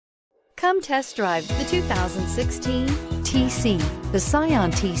Come test drive the 2016 TC. The SCION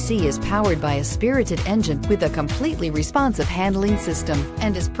TC is powered by a spirited engine with a completely responsive handling system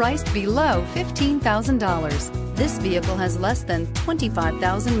and is priced below $15,000. This vehicle has less than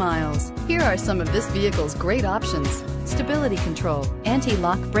 25,000 miles. Here are some of this vehicle's great options: stability control,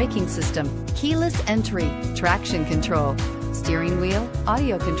 anti-lock braking system, keyless entry, traction control, steering wheel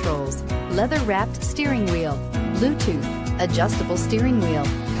audio controls, leather-wrapped steering wheel, Bluetooth, adjustable steering wheel,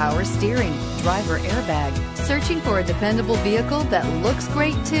 power steering, driver airbag. Searching for a dependable vehicle that looks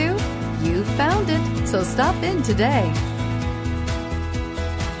great too? You found it, so stop in today.